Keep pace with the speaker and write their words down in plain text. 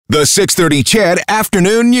The 630 CHED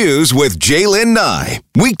Afternoon News with Jaylen Nye.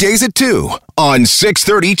 Weekdays at 2 on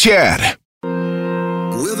 630 CHED.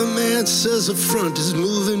 Weatherman says the front is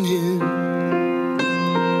moving in.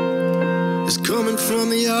 It's coming from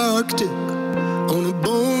the Arctic on a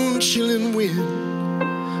bone-chilling wind.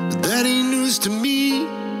 But that ain't news to me.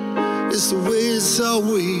 It's the way it's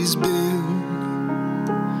always been.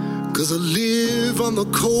 'Cause I live on the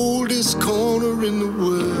coldest corner in the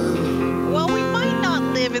world. Well, we might not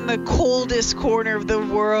live in the coldest corner of the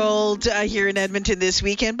world here in Edmonton this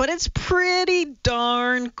weekend, but it's pretty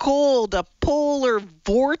darn cold. A polar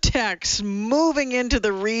vortex moving into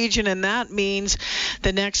the region, and that means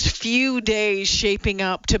the next few days shaping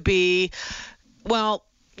up to be, well,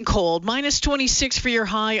 cold. Minus 26 for your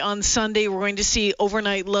high on Sunday. We're going to see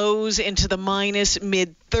overnight lows into the minus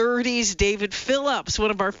mid-30s. David Phillips, one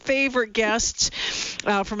of our favorite guests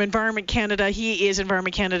from Environment Canada. He is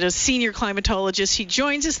Environment Canada's senior climatologist. He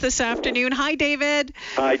joins us this afternoon. Hi, David.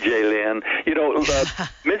 Hi, Jaylen. You know,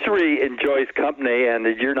 misery enjoys company, and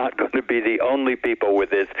you're not going to be the only people with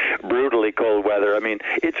this brutally cold weather. I mean,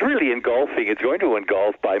 it's really engulfing. It's going to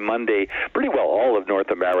engulf by Monday pretty well all of North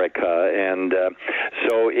America, and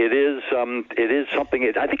so it is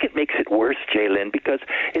something. I think it makes it worse, Jaylen, because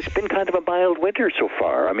it's been kind of a mild winter so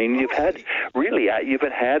far. I mean, you've had,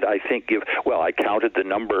 I think, I counted the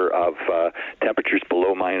number of temperatures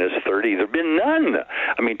below minus 30. There have been none.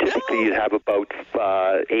 I mean, typically you'd have about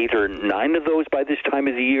 8 or 9 of those by this time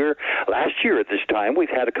of the year. Last year at this time, we've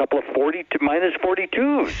had a couple of 40 to minus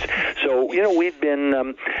 42s. So, you know, we've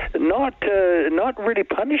been not really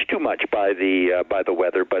punished too much by the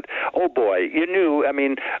weather. But, oh boy, you knew, I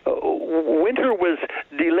mean, winter was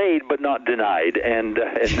delayed but not denied, and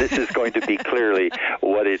this is going to be clearly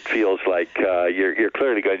what it feels like. You're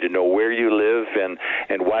clearly going to know where you live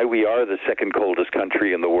and why we are the second coldest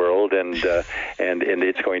country in the world, and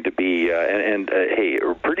it's going to be hey,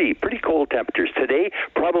 pretty cold temperatures today.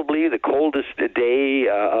 Probably the coldest day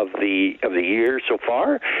of the year so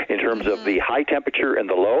far in terms of the high temperature and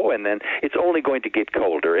the low, and then it's only going to get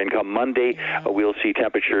colder. And come Monday, we'll see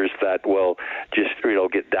temperatures that will just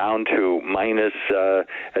get down to minus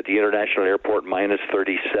at the International Airport minus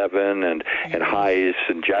 37, and highs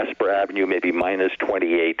in Jasper Avenue maybe minus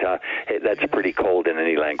 28. That's pretty cold in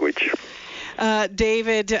any language.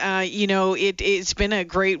 David, it's been a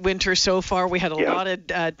great winter so far. We had a lot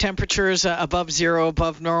of temperatures above zero,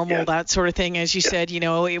 above normal, that sort of thing. As you said,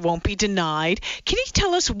 it won't be denied. Can you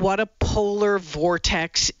tell us what a polar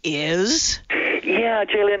vortex is? Yeah,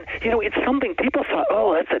 Jaylen, it's something people thought,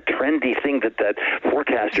 oh, that's a trendy thing that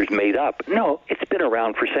forecasters made up. No, it's been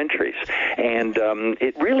around for centuries. And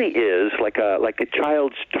it really is like a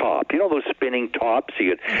child's top. You know those spinning tops?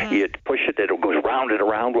 You'd push it, it goes round and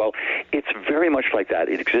around. Well, it's very much like that.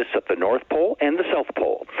 It exists at the North Pole and the South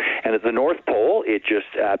Pole. And at the North Pole, it just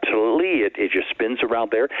absolutely, it just spins around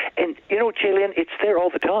there. And, Jaylen, it's there all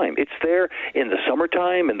the time. It's there in the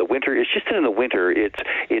summertime, in the winter. It's just in the winter,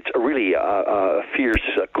 it's really fierce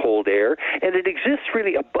cold air, and it exists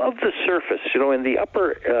really above the surface, in the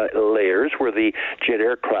upper layers where the jet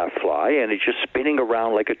aircraft fly, and it's just spinning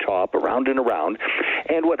around like a top, around and around.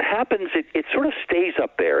 And what happens, it sort of stays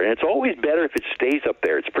up there, and it's always better if it stays up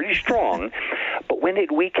there. It's pretty strong, but when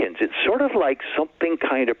it weakens, it's sort of like something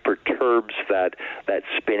kind of perturbs that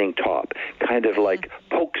spinning top, kind of like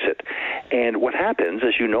pokes it. And what happens,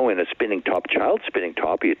 as you know, in a spinning top, child spinning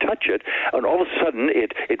top, you touch it, and all of a sudden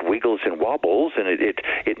it wiggles and wobbles, and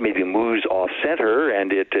it maybe moves off center,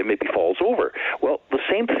 and it maybe falls over. Well, the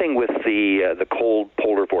same thing with the cold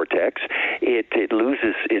polar vortex. It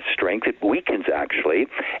loses its strength, it weakens actually,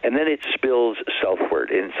 and then it spills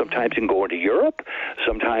southward. And sometimes it can go into Europe,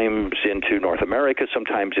 sometimes into North America,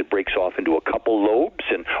 sometimes it breaks off into a couple lobes,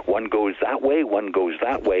 and one goes that way, one goes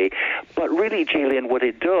that way. But really, Jaylen, what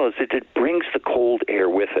it does, it brings the cold air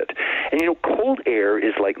with it. And cold air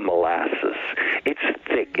is like molasses. It's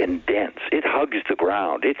thick and dense. It hugs the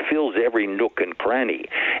ground. It fills every nook and cranny.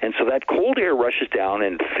 And so that cold air rushes down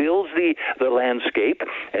and fills the landscape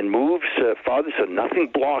and moves farther, so nothing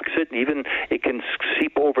blocks it. Even it can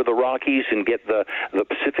seep over the Rockies and get the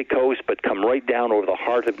Pacific coast, but come right down over the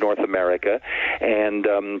heart of North America. And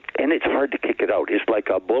it's hard to kick it out. It's like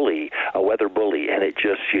a bully, a weather bully, and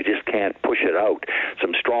you just can't can't push it out.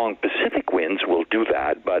 Some strong Pacific winds will do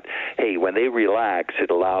that, but hey, when they relax,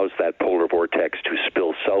 it allows that polar vortex to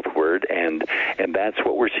spill southward, and that's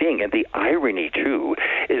what we're seeing. And the irony, too,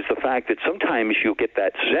 is the fact that sometimes you'll get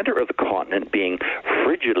that center of the continent being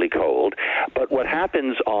frigidly cold, but what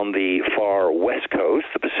happens on the far west coast,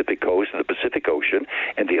 the Pacific coast, the Pacific Ocean,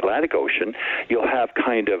 and the Atlantic Ocean, you'll have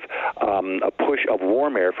kind of a push of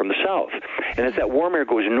warm air from the south. And as that warm air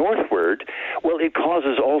goes northward, well, it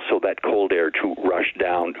causes also that cold air to rush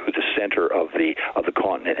down to the center of the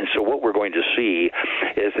continent. And so what we're going to see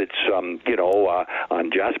is it's,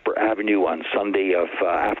 on Jasper Avenue on Sunday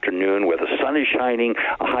afternoon where the sun is shining,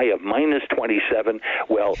 a high of minus 27.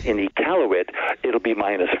 Well, in Iqaluit, it'll be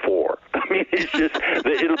minus 4. I mean, it's just,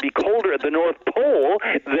 it'll be colder at the North Pole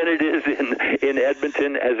than it is in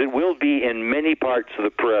Edmonton, as it will be in many parts of the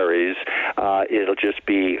prairies. It'll just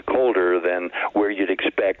be colder than where you'd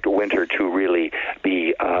expect winter to really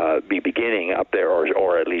be beginning up there,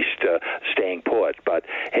 or at least staying put. But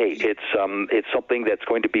hey, it's something that's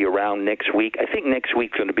going to be around next week. I think next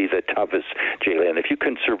week's going to be the toughest, Jalen. If you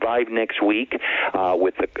can survive next week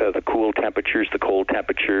with the cool temperatures, the cold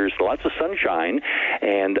temperatures, lots of sunshine,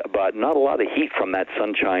 but not a lot of heat from that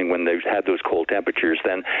sunshine when they've had those cold temperatures,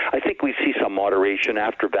 then I think we see some moderation.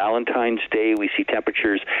 After Valentine's Day, we see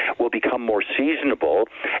temperatures will become more seasonable,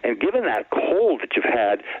 and given that cold that you've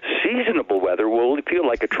had, seasonable weather will feel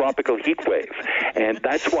like a tropical heat wave, and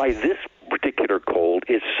that's why this particular cold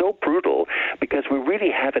is so brutal, because we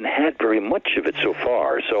really haven't had very much of it so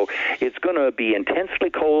far. So it's going to be intensely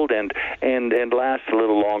cold and last a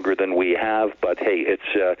little longer than we have. But hey,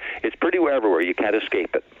 it's pretty everywhere. You can't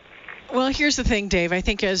escape it. Well, here's the thing, Dave. I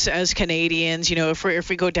think as Canadians, if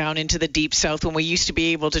we go down into the deep south, when we used to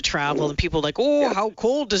be able to travel, and people are like, how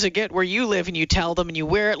cold does it get where you live? And you tell them, and you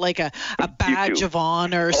wear it like a badge of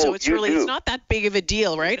honor. So it's not that big of a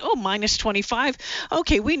deal, right? Oh, minus 25.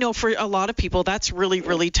 Okay, we know for a lot of people that's really,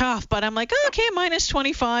 really tough. But I'm like, okay, minus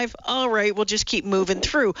 25. All right, we'll just keep moving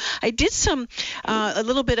through. I did a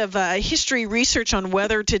little bit of history research on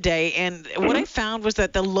weather today, and what I found was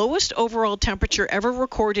that the lowest overall temperature ever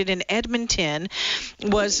recorded in Edmonton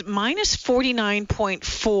was minus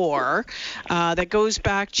 49.4. That goes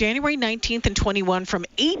back January 19th and 21 from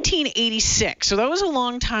 1886. So that was a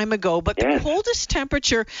long time ago. But the coldest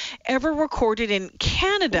temperature ever recorded in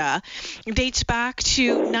Canada dates back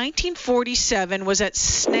to 1947, was at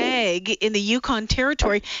Snag in the Yukon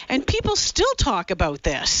Territory. And people still talk about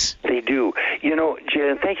this. They do.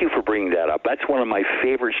 Jen, thank you for bringing that up. That's one of my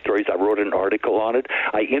favorite stories. I wrote an article on it.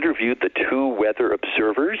 I interviewed the two weather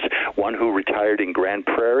observers, one who retired in Grand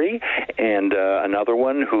Prairie and another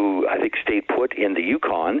one who I think stayed put in the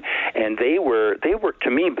Yukon. And they were to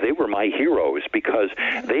me, they were my heroes, because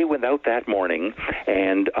they went out that morning,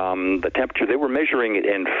 and the temperature, they were measuring it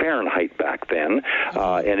in Fahrenheit back then,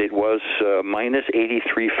 and it was minus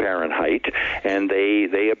 83 Fahrenheit, and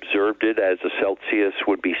they observed it as a Celsius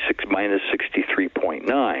would be minus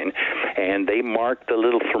 63.9, and they marked the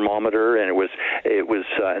little thermometer, and it was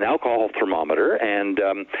an alcohol thermometer, and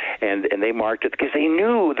they marked it because they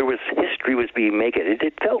knew there was history was being made.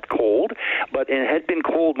 It felt cold, but it had been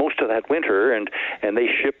cold most of that winter, and they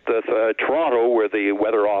shipped Toronto, where the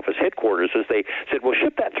weather office headquarters is. They said, "Well,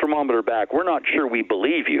 ship that thermometer back. We're not sure we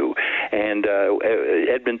believe you." And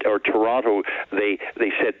Edmonton or Toronto, they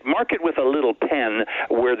said, "Mark it with a little pen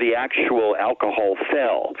where the actual alcohol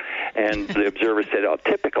fell." And the observer said, "Oh,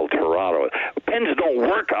 typical Toronto. Pens don't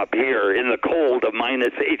work up here in the cold of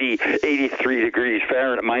minus 83 degrees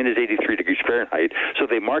Fahrenheit, minus 83 degrees Fahrenheit." So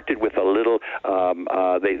they marked it with a little.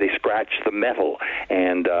 They scratched the metal,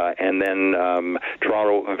 and then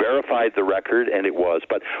Toronto verified the record, and it was.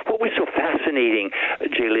 But what was so fascinating,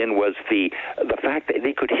 Jaylin, was the fact that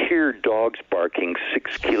they could hear dogs barking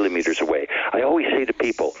 6 kilometers away. I always say to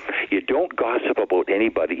people, you don't gossip about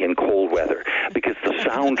anybody in cold weather, because the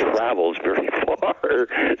sound travels very far.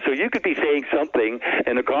 So you could be saying something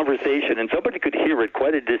in a conversation, and somebody could hear it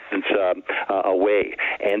quite a distance away.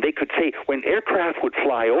 And they could say, when aircraft would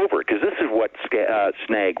fly over, because this is what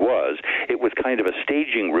Snag was, it was kind of a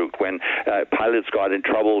staging route. When pilots got in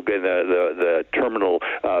trouble, the terminal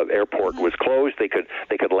airport was closed, they could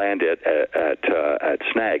land at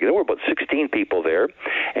Snag. There were about 16 people there,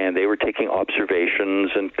 and they were taking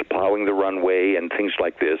observations and plowing the runway and things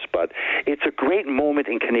like this. But it's a great moment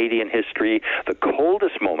in Canadian history, the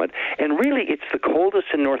coldest moment, and really it's the coldest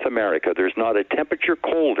in North America. There's not a temperature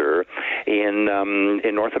colder in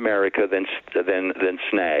North America than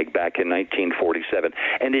Snag back in 1947,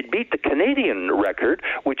 and it beat the Canadian record,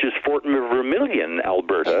 which is Fort Vermilion,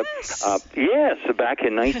 Alberta. Yes, back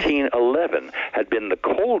in 1911 had been the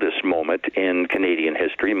coldest moment in Canadian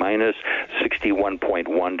history, minus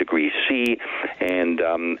 61.1 degrees C, and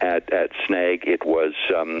at Snag it was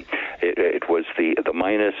the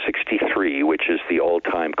minus 63, which is the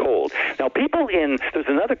all-time cold. Now, there's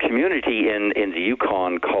another community in the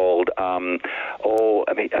Yukon called I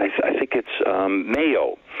think it's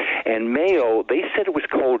Mayo. And Mayo, they said it was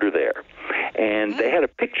colder there. And they had a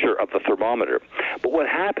picture of the thermometer. But what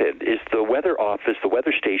happened is the weather office, the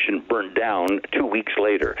weather station, burned down 2 weeks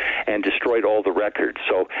later and destroyed all the records.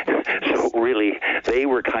 So really, they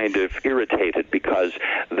were kind of irritated because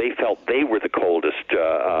they felt they were the coldest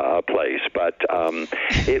place. But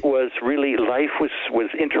it was really, life was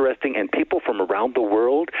interesting, and people from around the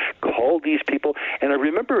world called these people. And I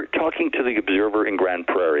remember talking to the Observer in Grand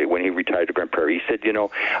Prairie when he retired to Grand Prairie. He said,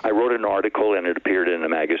 I wrote an article and it appeared in a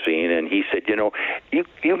magazine, and he said,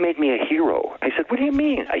 you made me a hero. I said, what do you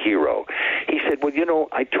mean, a hero? He said, well,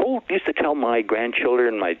 I used to tell my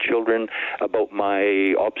grandchildren, my children about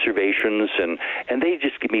my observations, and they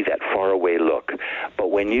just give me that faraway look.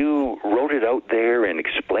 But when you wrote it out there and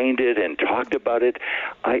explained it and talked about it,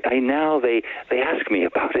 I now they ask me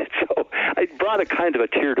about it. So it brought a kind of a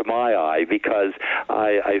tear to my eye, because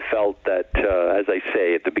I felt that, as I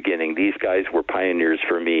say at the beginning, these guys were pioneers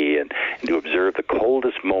for me, and to observe the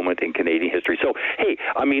coldest moment in Canadian history. So, hey,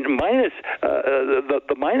 I mean,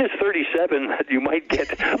 the minus 37 that you might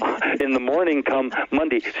get in the morning come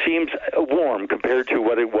Monday seems warm compared to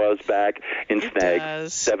what it was back in Snag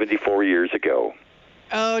 74 years ago.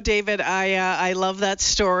 Oh, David, I love that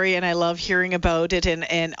story, and I love hearing about it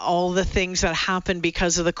and all the things that happened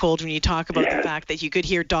because of the cold. When you talk about the fact that you could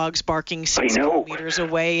hear dogs barking 6 kilometers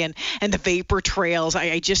away and the vapor trails,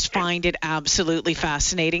 I just find it absolutely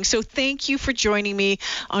fascinating. So thank you for joining me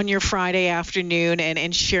on your Friday afternoon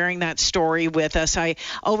and sharing that story with us. I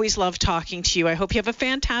always love talking to you. I hope you have a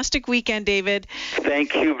fantastic weekend, David.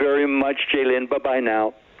 Thank you very much, Jaylin. Bye-bye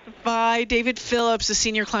now. By David Phillips, a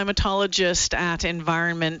senior climatologist at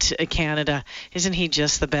Environment Canada. Isn't he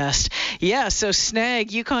just the best? Yeah, so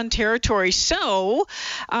Snag, Yukon Territory. So,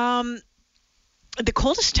 the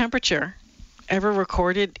coldest temperature ever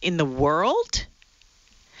recorded in the world?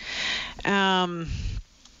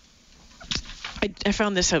 I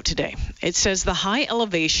found this out today. It says the high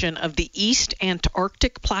elevation of the East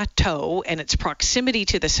Antarctic Plateau and its proximity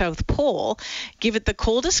to the South Pole give it the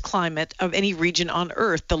coldest climate of any region on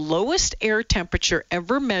Earth, the lowest air temperature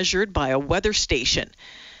ever measured by a weather station.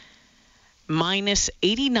 Minus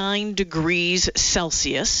 89 degrees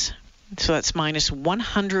Celsius, so that's minus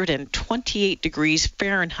 128 degrees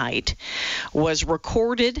Fahrenheit, was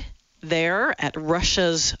recorded there at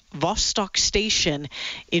Russia's Vostok Station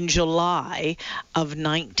in July of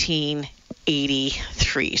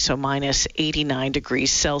 1983. So minus 89 degrees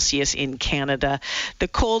Celsius in Canada. The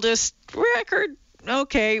coldest record,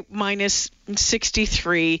 minus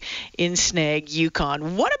 63 in Snag,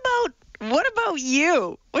 Yukon. What about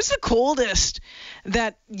you? What's the coldest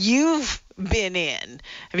that you've been in?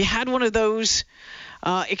 Have you had one of those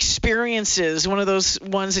experiences, one of those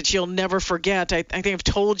ones that you'll never forget? I think I've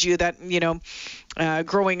told you that,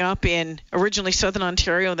 growing up in originally Southern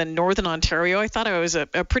Ontario, then Northern Ontario, I thought I was a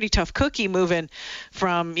pretty tough cookie moving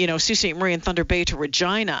from, Sault Ste. Marie and Thunder Bay to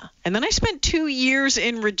Regina. And then I spent 2 years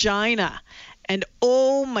in Regina, and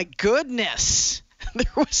oh my goodness,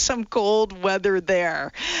 there was some cold weather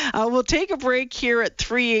there. We'll take a break here at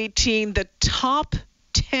 3:18. The top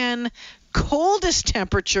 10 coldest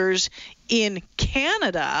temperatures in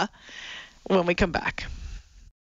Canada when we come back.